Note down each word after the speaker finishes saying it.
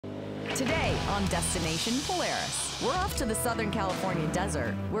Today on Destination Polaris, we're off to the Southern California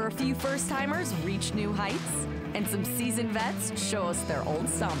desert, where a few first-timers reach new heights, and some seasoned vets show us their old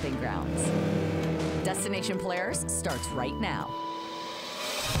stomping grounds. Destination Polaris starts right now.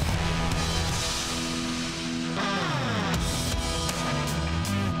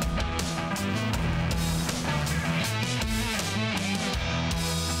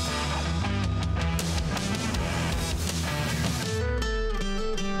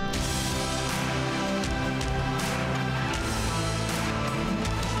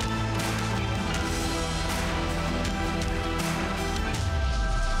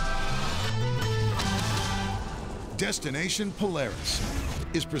 Destination Polaris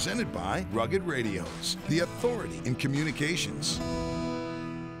is presented by Rugged Radios, the authority in communications.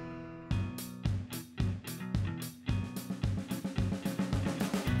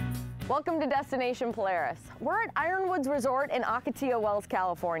 Welcome to Destination Polaris. We're at Ironwoods Resort in Ocotillo, Wells,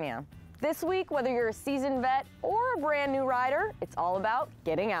 California. This week, whether you're a seasoned vet or a brand new rider, it's all about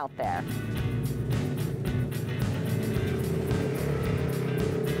getting out there.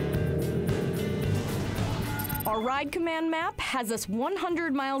 Our Ride Command map has us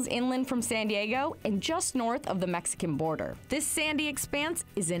 100 miles inland from San Diego and just north of the Mexican border. This sandy expanse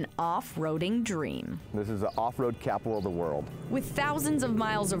is an off-roading dream. This is the off-road capital of the world. With thousands of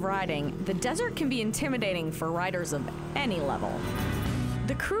miles of riding, the desert can be intimidating for riders of any level.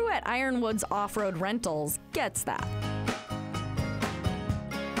 The crew at Ironwoods Off-Road Rentals gets that.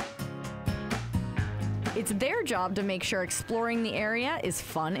 It's their job to make sure exploring the area is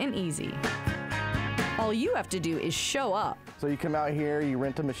fun and easy. All you have to do is show up. So you come out here, you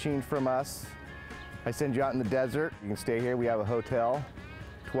rent a machine from us. I send you out in the desert. You can stay here. We have a hotel,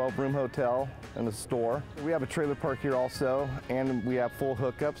 12-room hotel and a store. We have a trailer park here also, and we have full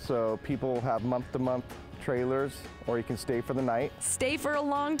hookups, so people have month-to-month trailers, or you can stay for the night. Stay for a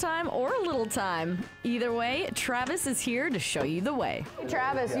long time or a little time. Either way, Travis is here to show you the way. Hey,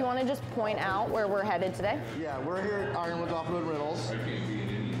 Travis, you want to just point out where we're headed today? Yeah, we're here at Ironwoods Off-Road Rentals.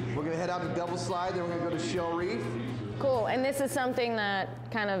 We're going to head out to Double Slide, then we're going to go to Shell Reef. Cool, and this is something that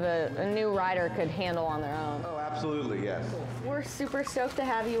kind of a new rider could handle on their own. Oh, absolutely, yes. We're super stoked to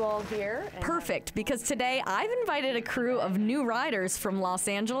have you all here. Perfect, because today I've invited a crew of new riders from Los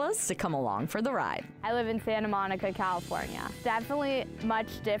Angeles to come along for the ride. I live in Santa Monica, California. Definitely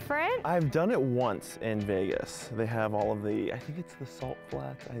much different. I've done it once in Vegas. They have all of the, I think it's the salt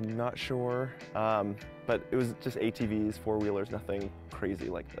flats, I'm not sure. But it was just ATVs, four-wheelers, nothing crazy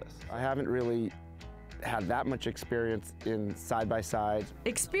like this. I haven't really had that much experience in side-by-side.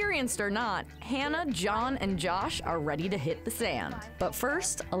 Experienced or not, Hannah, John, and Josh are ready to hit the sand. But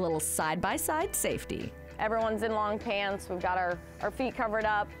first, a little side-by-side safety. Everyone's in long pants. We've got our feet covered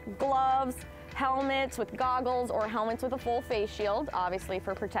up, gloves, helmets with goggles or helmets with a full face shield, obviously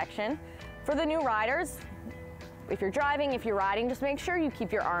for protection. For the new riders, if you're driving, if you're riding, just make sure you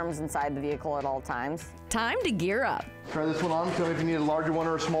keep your arms inside the vehicle at all times. Time to gear up. Try this one on, tell me if you need a larger one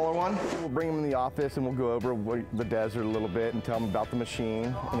or a smaller one. We'll bring them in the office and we'll go over the desert a little bit and tell them about the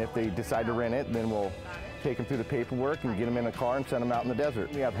machine. And if they decide to rent it, then we'll take them through the paperwork and get them in a car and send them out in the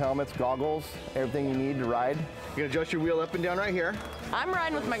desert. We have helmets, goggles, everything you need to ride. You're going to adjust your wheel up and down right here. I'm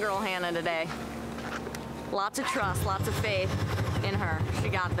riding with my girl Hannah today. Lots of trust, lots of faith in her. She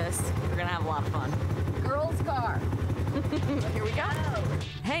got this. We're gonna have a lot of fun. Girl's car. Here we go.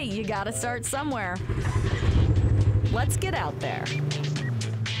 Hey, you gotta start somewhere. Let's get out there.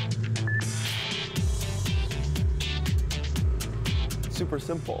 Super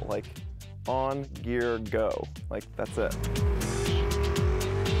simple, like on, gear, go. Like, that's it.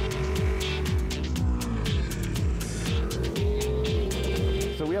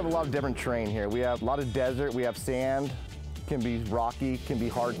 So we have a lot of different terrain here. We have a lot of desert, we have sand, can be rocky, can be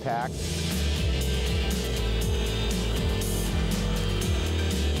hard packed.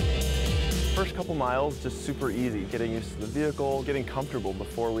 First couple miles, just super easy. Getting used to the vehicle, getting comfortable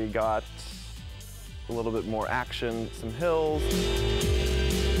before we got a little bit more action, some hills.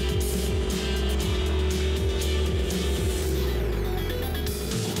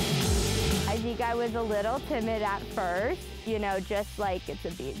 I think I was a little timid at first, you know, just like it's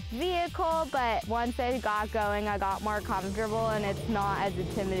a big vehicle, but once I got going, I got more comfortable and it's not as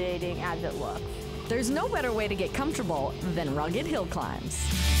intimidating as it looks. There's no better way to get comfortable than rugged hill climbs.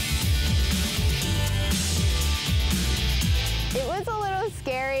 It was a little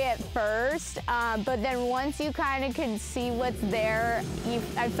scary at first, but then once you kind of can see what's there,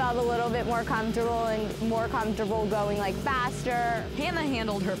 I felt a little bit more comfortable and more comfortable going like faster. Hannah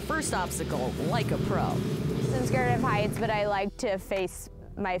handled her first obstacle like a pro. I'm scared of heights, but I like to face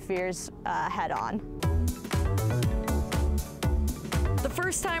my fears head on. The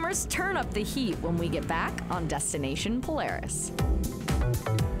first-timers turn up the heat when we get back on Destination Polaris.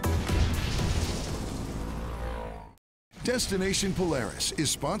 Destination Polaris is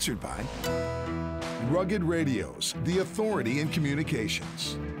sponsored by Rugged Radios, the authority in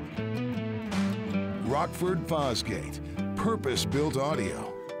communications. Rockford Fosgate, purpose-built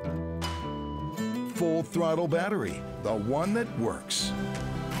audio. Full throttle battery, the one that works.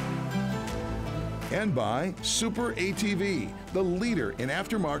 And by Super ATV, the leader in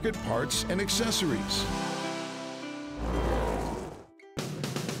aftermarket parts and accessories.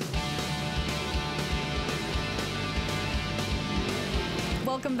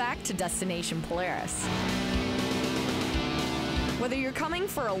 Welcome back to Destination Polaris. Whether you're coming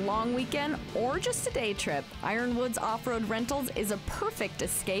for a long weekend or just a day trip, Ironwoods Off-Road Rentals is a perfect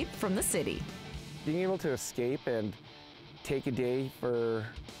escape from the city. Being able to escape and take a day for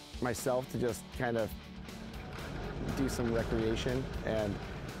myself to just kind of do some recreation and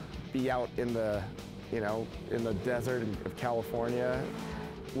be out in the, in the desert of California,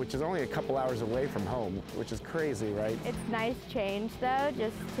 which is only a couple hours away from home, which is crazy, right? It's nice change though,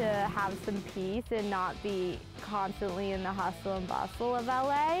 just to have some peace and not be constantly in the hustle and bustle of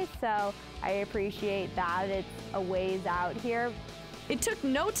LA. So I appreciate that. It's a ways out here. It took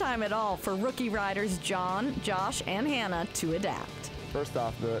no time at all for rookie riders John, Josh, and Hannah to adapt. First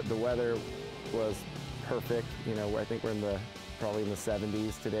off, the weather was perfect. I think we're probably in the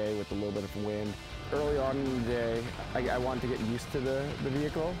 70s today with a little bit of wind. Early on in the day, I wanted to get used to the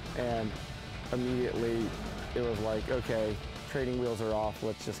vehicle, and immediately it was like, okay, training wheels are off,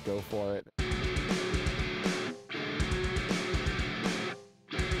 let's just go for it.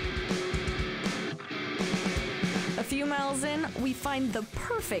 A few miles in, we find the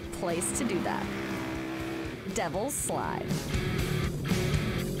perfect place to do that. Devil's Slide.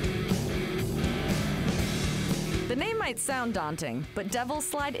 The name might sound daunting, but Devil's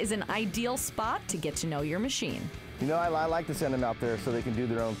Slide is an ideal spot to get to know your machine. I like to send them out there so they can do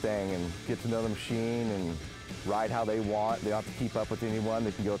their own thing and get to know the machine and ride how they want. They don't have to keep up with anyone.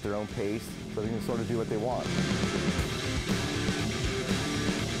 They can go at their own pace, so they can sort of do what they want.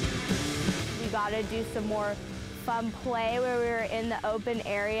 We got to do some more fun play where we were in the open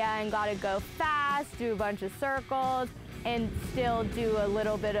area and got to go fast, do a bunch of circles, and still do a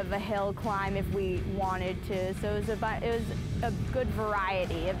little bit of a hill climb if we wanted to. So it was a good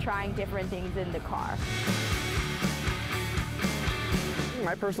variety of trying different things in the car.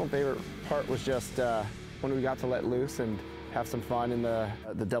 My personal favorite part was just when we got to let loose and have some fun in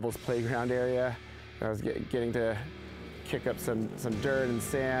the Devil's Playground area. I was getting to kick up some dirt and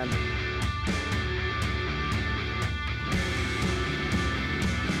sand.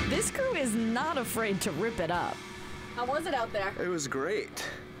 This crew is not afraid to rip it up. How was it out there? It was great.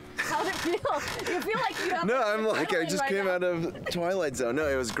 How'd it feel? You feel like you have I just came out of Twilight Zone. No,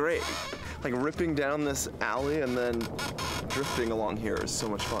 it was great. Like ripping down this alley and then drifting along here is so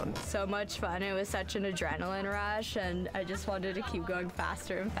much fun. So much fun. It was such an adrenaline rush, and I just wanted to keep going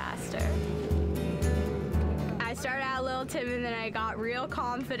faster and faster. I started out a little timid, and then I got real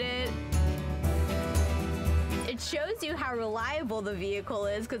confident. It shows you how reliable the vehicle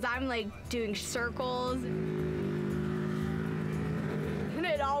is, because I'm like doing circles. And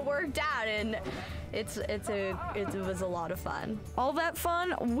it all worked out, and it was a lot of fun. All that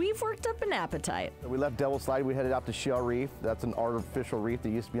fun, we've worked up an appetite. We left Devil's Slide, we headed out to Shell Reef. That's an artificial reef that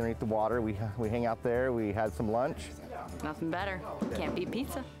used to be underneath the water. We hang out there, we had some lunch. Nothing better. Can't beat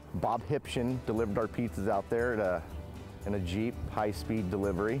pizza. Bob Hipshin delivered our pizzas out there in a Jeep, high-speed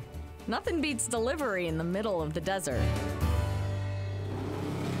delivery. Nothing beats delivery in the middle of the desert.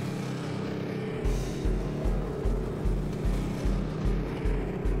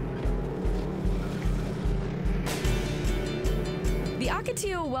 The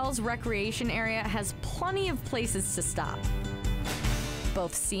Ocotillo Wells Recreation Area has plenty of places to stop.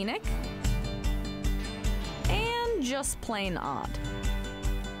 Both scenic and just plain odd.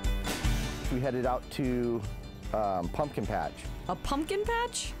 We headed out to Pumpkin Patch. A pumpkin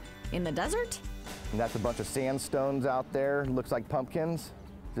patch? In the desert? And that's a bunch of sandstones out there. Looks like pumpkins.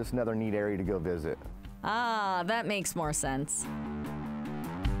 Just another neat area to go visit. Ah, that makes more sense.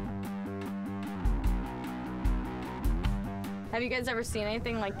 Have you guys ever seen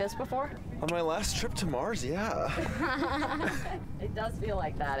anything like this before? On my last trip to Mars, yeah. It does feel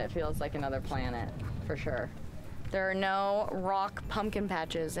like that. It feels like another planet, for sure. There are no rock pumpkin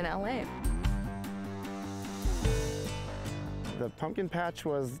patches in LA. The pumpkin patch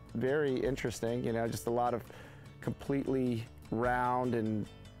was very interesting, just a lot of completely round and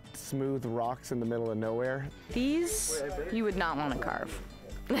smooth rocks in the middle of nowhere. These you would not want to carve.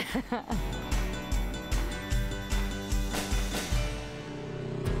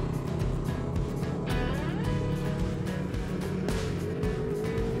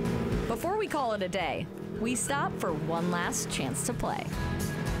 call it a day, we stop for one last chance to play.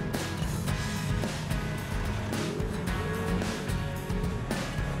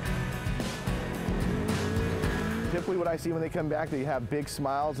 Typically what I see when they come back, they have big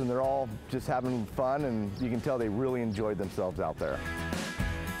smiles and they're all just having fun, and you can tell they really enjoyed themselves out there.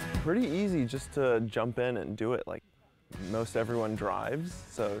 Pretty easy just to jump in and do it. Like most everyone drives,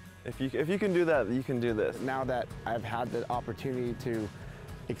 so if you can do that, you can do this. Now that I've had the opportunity to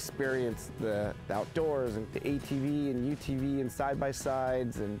experience the outdoors and the ATV and UTV and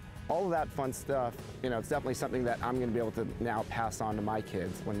side-by-sides and all of that fun stuff, you know, it's definitely something that I'm going to be able to now pass on to my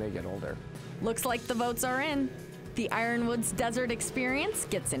kids when they get older. Looks like the votes are in. The Ironwoods Desert Experience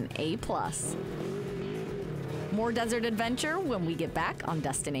gets an A+. More desert adventure when we get back on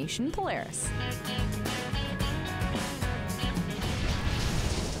Destination Polaris.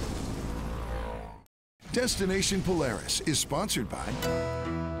 Destination Polaris is sponsored by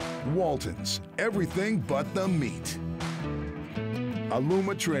Walton's, everything but the meat.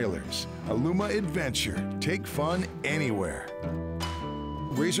 Aluma Trailers, Aluma Adventure, take fun anywhere.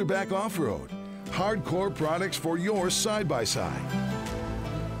 Razorback Off-Road, hardcore products for your side-by-side.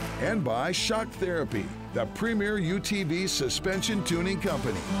 And by Shock Therapy, the premier UTV suspension tuning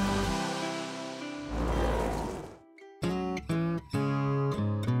company.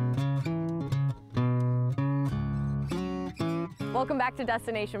 Welcome back to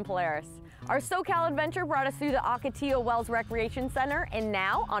Destination Polaris. Our SoCal adventure brought us through the Ocotillo Wells Recreation Center, and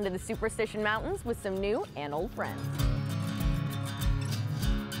now onto the Superstition Mountains with some new and old friends.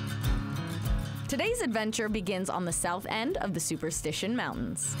 Today's adventure begins on the south end of the Superstition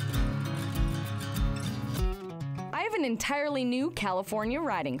Mountains. I have an entirely new California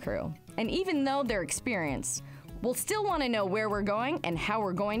riding crew, and even though they're experienced, we'll still want to know where we're going and how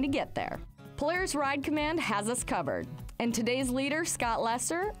we're going to get there. Polaris Ride Command has us covered, and today's leader, Scott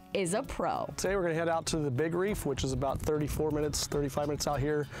Lesser, is a pro. Today we're going to head out to the Big Reef, which is about 35 minutes out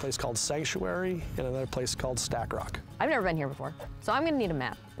here. A place called Sanctuary and another place called Stack Rock. I've never been here before, so I'm going to need a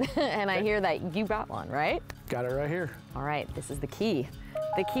map. And I hear that you got one, right? Got it right here. All right, this is the key.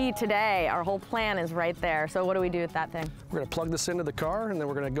 The key today, our whole plan is right there. So what do we do with that thing? We're going to plug this into the car, and then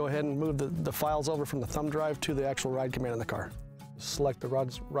we're going to go ahead and move the files over from the thumb drive to the actual ride command in the car. Select the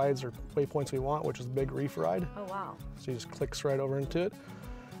rides or waypoints we want, which is the Big Reef ride. Oh, wow. So you just click right over into it.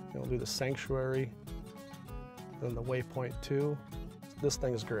 And we'll do the Sanctuary, then the waypoint 2. This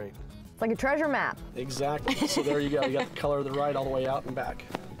thing is great. It's like a treasure map. Exactly. So there you go. You got the color of the ride all the way out and back.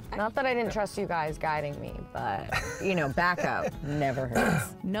 Not that I didn't trust you guys guiding me, but, you know, backup never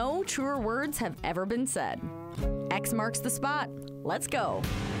hurts. No truer words have ever been said. X marks the spot. Let's go.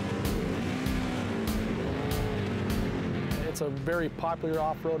 It's a very popular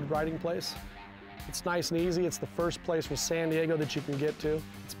off-road riding place. It's nice and easy. It's the first place from San Diego that you can get to.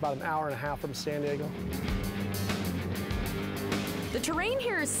 It's about an hour and a half from San Diego. The terrain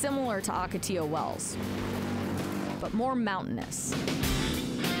here is similar to Ocotillo Wells, but more mountainous.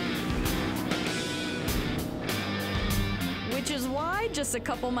 Which is why, just a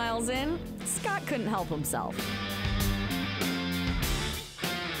couple miles in, Scott couldn't help himself.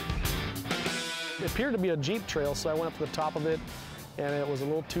 It appeared to be a Jeep trail, so I went up to the top of it, and it was a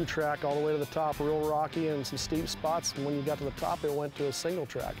little 2-track all the way to the top, real rocky and some steep spots. And when you got to the top, it went to a single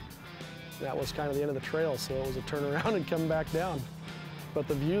track. And that was kind of the end of the trail, so it was a turn around and come back down. But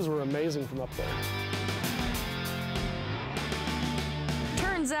the views were amazing from up there.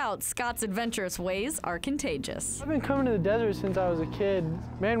 Turns out Scott's adventurous ways are contagious. I've been coming to the desert since I was a kid.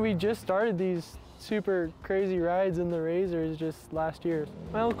 Man, we just started these super crazy rides in the Razors just last year.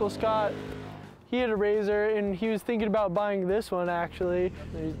 My Uncle Scott, he had a Razor and he was thinking about buying this one actually.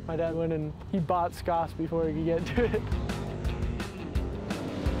 My dad went and he bought Scott's before he could get to it.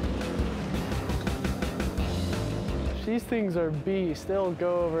 These things are beasts. They'll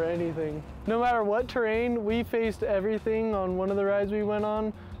go over anything. No matter what terrain, we faced everything on one of the rides we went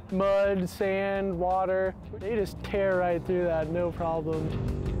on. Mud, sand, water. They just tear right through that, no problem.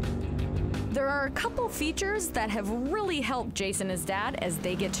 There are a couple features that have really helped Jason and his dad as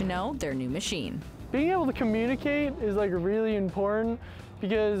they get to know their new machine. Being able to communicate is like really important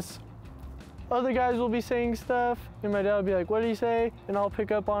because other guys will be saying stuff and my dad will be like, what did he say? And I'll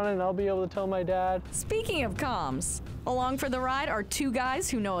pick up on it and I'll be able to tell my dad. Speaking of comms, along for the ride are two guys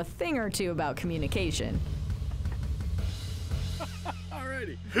who know a thing or two about communication.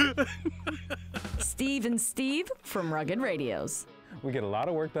 Alrighty. Steve and Steve from Rugged Radios. We get a lot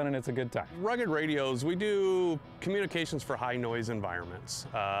of work done and it's a good time. Rugged Radios, we do communications for high noise environments.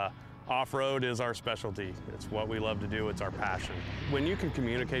 Off-road is our specialty. It's what we love to do, it's our passion. When you can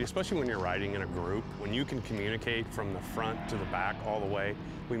communicate, especially when you're riding in a group, when you can communicate from the front to the back all the way,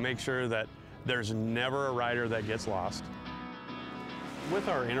 we make sure that There's never a rider that gets lost. With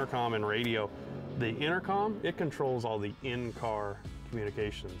our intercom and radio, the intercom, it controls all the in-car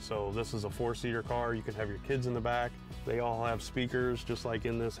communication. So this is a 4-seater car. You can have your kids in the back. They all have speakers just like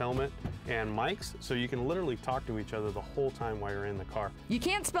in this helmet and mics, so you can literally talk to each other the whole time while you're in the car. You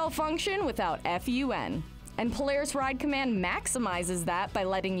can't spell function without FUN. And Polaris Ride Command maximizes that by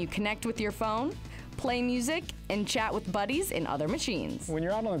letting you connect with your phone, play music, and chat with buddies in other machines. When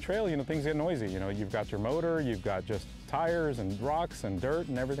you're out on the trail, you know, things get noisy. You know, you've got your motor, you've got just tires and rocks and dirt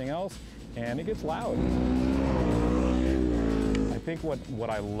and everything else, and it gets loud. I think what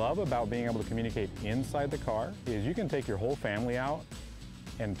I love about being able to communicate inside the car is you can take your whole family out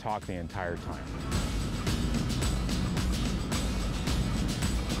and talk the entire time.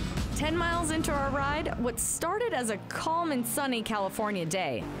 10 miles into our ride, what started as a calm and sunny California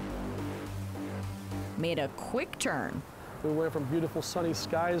day made a quick turn. We went from beautiful sunny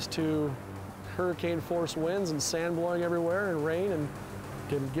skies to hurricane force winds and sand blowing everywhere and rain, and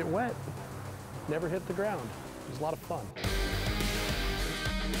didn't get wet. Never hit the ground. It was a lot of fun.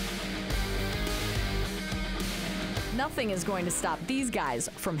 Nothing is going to stop these guys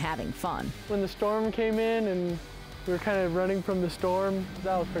from having fun. When the storm came in and we were kind of running from the storm,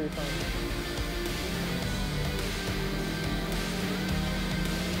 that was pretty fun.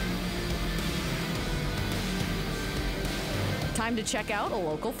 Time to check out a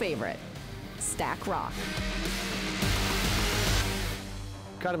local favorite, Stack Rock.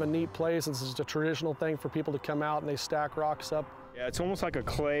 Kind of a neat place. This is a traditional thing for people to come out and they stack rocks up. Yeah, it's almost like a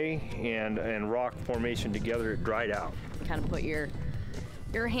clay and rock formation together, dried out. Kind of put your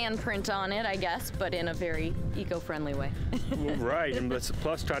handprint on it, I guess, but in a very eco-friendly way. Right, and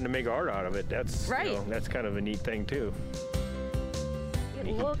plus trying to make art out of it. That's right. You know, that's kind of a neat thing too. It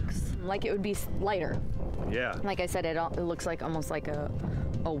looks like it would be lighter. Yeah. Like I said, it looks like almost like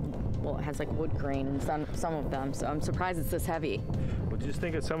well, it has like wood grain in some of them, so I'm surprised it's this heavy. Well, just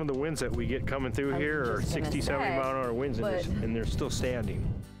think of some of the winds that we get coming through here are 60, 70-mile-an-hour winds, and they're still standing.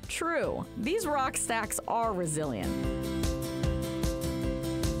 True, these rock stacks are resilient.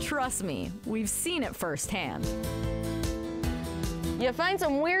 Trust me, we've seen it firsthand. You find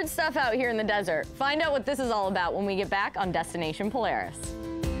some weird stuff out here in the desert. Find out what this is all about when we get back on Destination Polaris.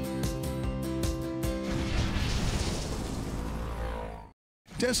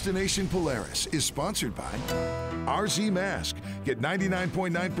 Destination Polaris is sponsored by RZ Mask. Get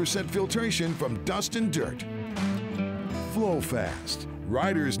 99.9% filtration from dust and dirt. Flow Fast.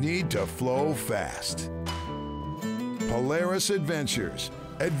 Riders need to flow fast. Polaris Adventures.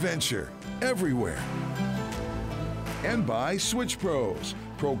 Adventure everywhere. And by Switch Pros.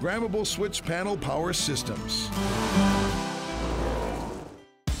 Programmable switch panel power systems.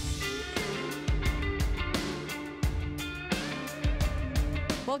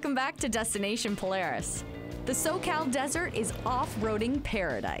 Welcome back to Destination Polaris. The SoCal desert is off-roading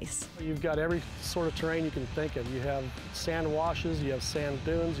paradise. You've got every sort of terrain you can think of. You have sand washes, you have sand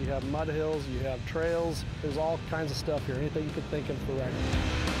dunes, you have mud hills, you have trails. There's all kinds of stuff here, anything you could think of for riding.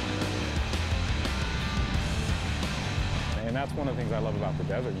 And that's one of the things I love about the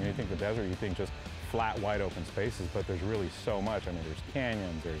desert. You think the desert, you think just flat, wide open spaces, but there's really so much. I mean, there's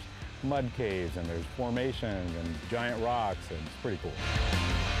canyons, there's mud caves, and there's formations and giant rocks, and it's pretty cool.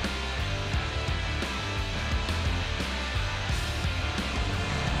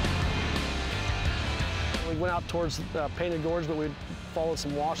 We went out towards Painted Gorge, but we followed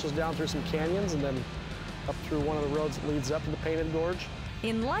some washes down through some canyons and then up through one of the roads that leads up to the Painted Gorge.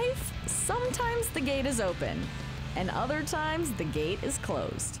 In life, sometimes the gate is open, and other times the gate is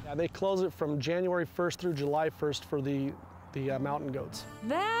closed. Yeah, they close it from January 1st through July 1st for the mountain goats.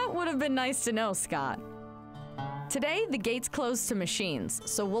 That would have been nice to know, Scott. Today, the gate's closed to machines,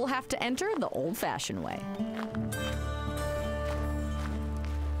 so we'll have to enter the old-fashioned way.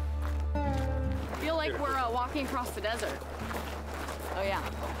 I feel like we're walking across the desert. Oh yeah,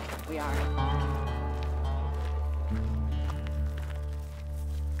 we are.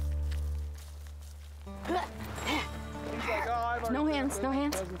 No hands, no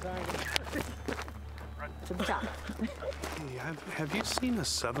hands. To the top. Hey, have you seen a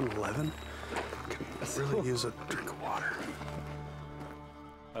 7-Eleven? Could really use a drink of water.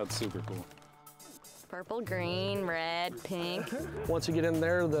 That's super cool. Purple, green, red, pink. Once you get in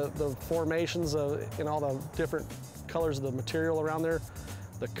there, the formations and all the different colors of the material around there,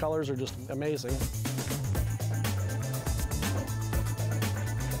 the colors are just amazing.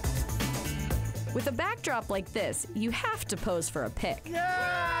 With a backdrop like this, you have to pose for a pic.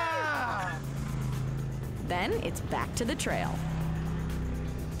 Yeah! Then it's back to the trail.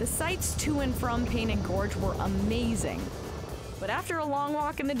 The sights to and from Painted Gorge were amazing. But after a long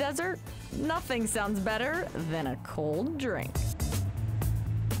walk in the desert, nothing sounds better than a cold drink.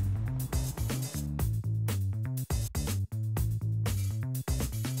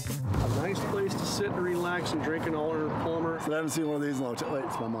 A nice place to sit and relax and drink an Arnold Palmer. I haven't seen one of these in a long time. Wait,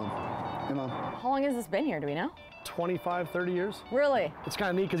 it's my mom. Hey, Mom. How long has this been here, do we know? 25, 30 years. Really? It's kind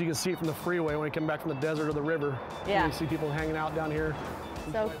of neat because you can see it from the freeway when you come back from the desert or the river. Yeah. You see people hanging out down here.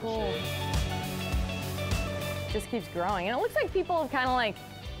 So cool. Just keeps growing. And it looks like people have kind of like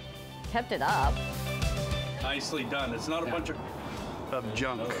kept it up. Nicely done. It's not a bunch of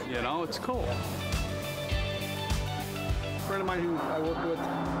junk, you know? It's cool. A friend of mine who I worked with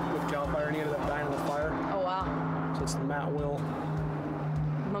Cal Fire, and he ended up dying in the fire. Oh, wow. So it's the Matt Will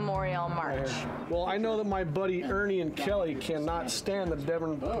Memorial March. Well, I know that my buddy Ernie and Kelly cannot stand the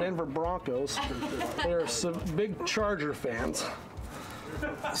Denver Broncos. They're some big Charger fans.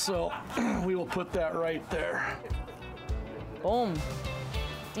 So we will put that right there. Boom.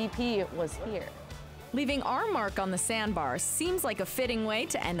 DP was here. Leaving our mark on the sandbar seems like a fitting way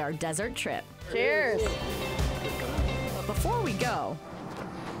to end our desert trip. Cheers. But before we go...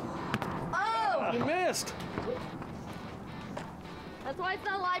 Oh! You missed. That's why it's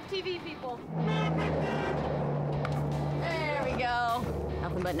not live TV, people. There we go.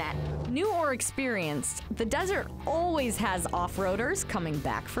 Nothing but net. New or experienced, the desert always has off-roaders coming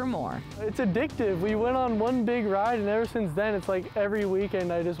back for more. It's addictive. We went on one big ride, and ever since then, it's like every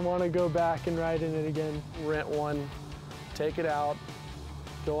weekend I just want to go back and ride in it again. Rent one, take it out,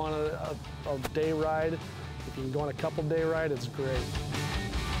 go on a day ride. If you can go on a couple day ride, it's great.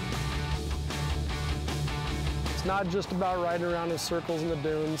 It's not just about riding around in circles in the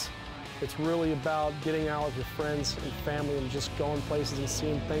dunes. It's really about getting out with your friends and family and just going places and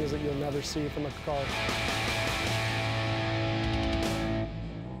seeing things that you'll never see from a car.